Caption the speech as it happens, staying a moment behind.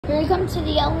we come to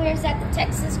the elevators at the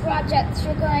Texas Garage at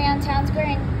Sugarland Town Square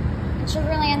in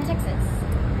Sugarland, Texas.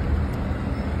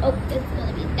 Oh, it's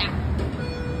gonna be that.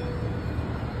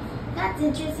 That's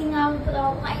interesting how we put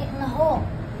a light in the hole.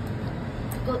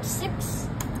 Go to 6.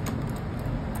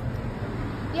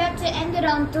 You have to end it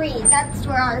on 3. That's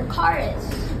where our car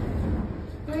is.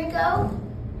 Here we go.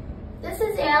 This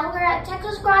is the elevator at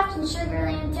Texas Garage in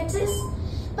Sugarland, Texas.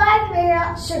 5 figure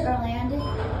out Sugarland.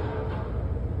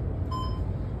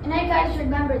 And I guys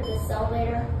remember this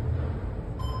elevator.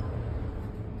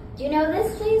 Do you know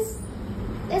this, please?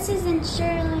 This is in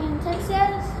Sugarland,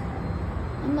 Texas.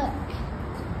 And look.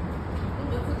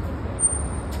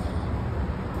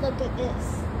 Look at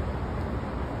this.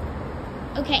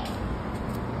 Okay.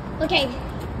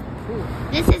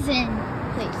 This is in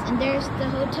place. And there's the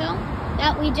hotel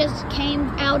that we just came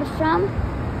out from.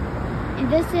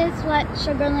 And this is what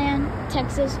Sugarland,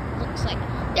 Texas looks like.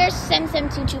 There's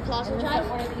 7722 Plaza Drive.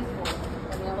 One of these four.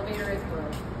 And the elevator is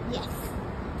broke. Yes.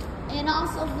 And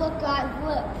also, look, guys,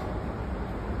 look.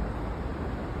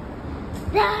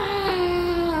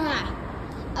 Rah!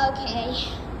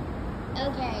 Okay.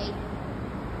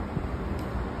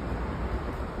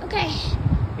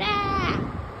 Rah!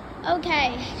 Okay.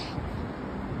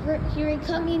 Here we're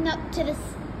coming up to this.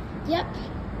 Yep.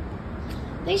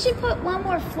 They should put one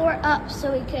more floor up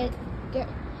so we could get.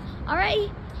 All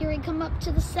right. Here we come up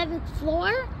to the 7th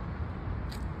floor.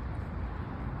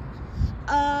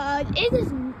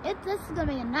 This is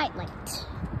gonna be a night light.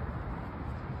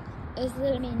 This is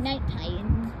gonna be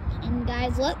nighttime, and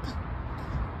guys, look.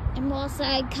 And once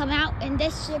I come out in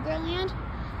this Sugarland,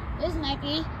 this might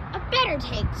be a better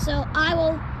take. So I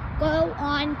will go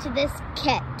on to this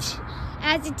Ket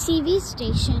as a TV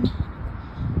station,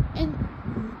 and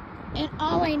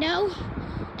all I know,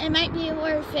 it might be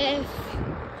worth it.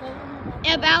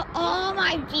 About all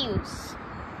my views.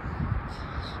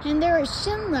 And there is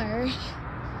Schindler.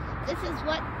 This is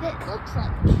what it looks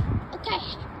like. Okay.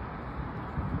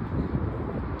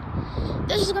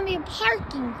 This is gonna be a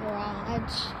parking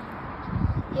garage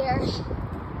here.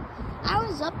 I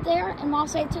was up there and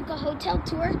also I took a hotel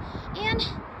tour and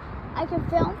I could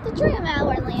film the tram at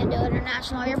Orlando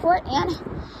International Airport, and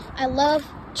I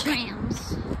love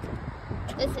trams.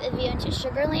 This is a view into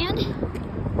Sugarland.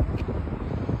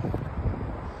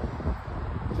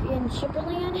 In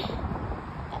Sugarland,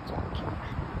 that's where I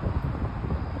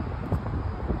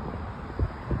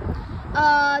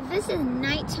came. This is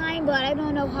nighttime, but I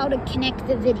don't know how to connect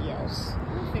the videos.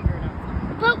 We'll figure it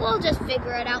out. But we'll just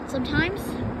figure it out sometimes.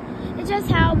 It's just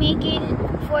how making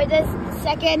for this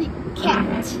second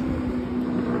cat.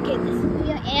 Okay, this is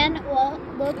the and well,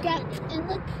 look.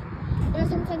 There's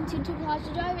something to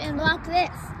Plaza Drive, and look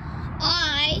this.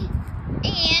 I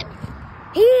am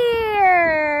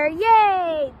here!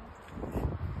 Yay!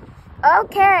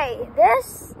 Okay,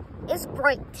 this is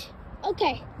great.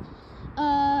 Okay,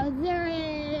 there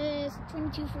is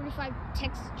 2245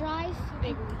 Texas Drive.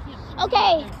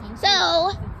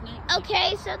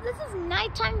 Okay, so this is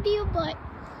nighttime view, but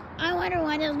I wonder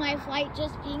when is my flight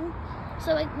just being,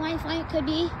 so my flight could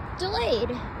be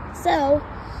delayed. So,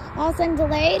 whilst I'm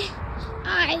delayed,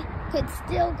 I could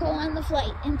still go on the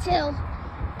flight until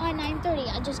on 9:30.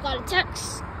 I just got a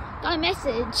text, got a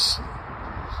message.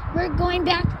 We're going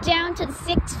back down to the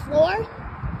 6th floor.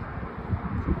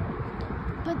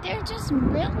 But there's just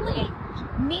really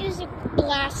music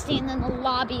blasting in the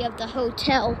lobby of the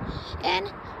hotel. And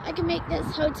I can make this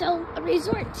hotel a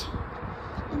resort.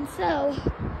 And so,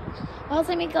 once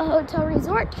I make a hotel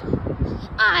resort,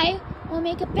 I will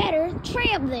make a better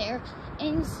tram there.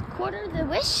 And quarter the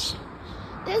wish.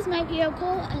 This might be a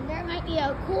cool, and there might be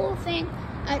a cool thing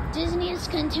at Disney's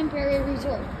Contemporary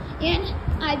Resort. And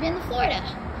I've been to Florida.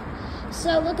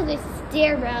 So look at this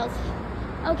stairwells.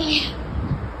 Okay,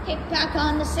 back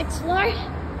on the 6th floor.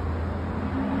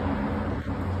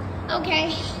 Okay,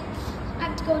 I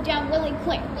have to go down really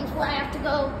quick before I have to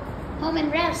go home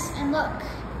and rest and look.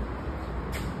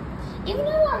 Even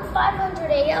though I'm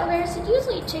 500A elevators, it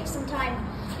usually takes some time.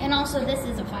 And also this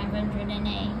is a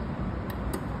 500A.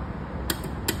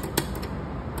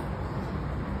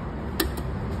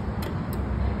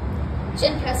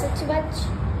 Shouldn't press it too much.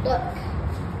 Look.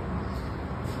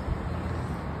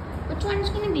 Which one's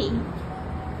gonna be?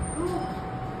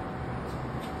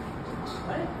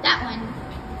 What? That one.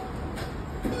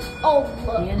 Oh,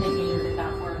 look. The indicator did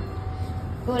not work.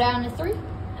 Go down to 3. And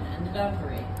ended on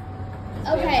 3.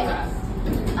 Okay,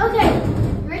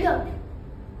 here we go.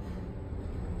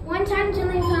 One time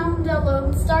Jillian found the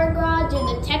Lone Star Garage and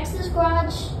the Texas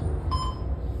Garage.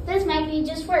 This might be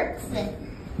just works then.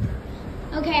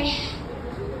 Okay.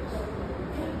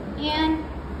 And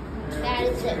that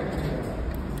is it.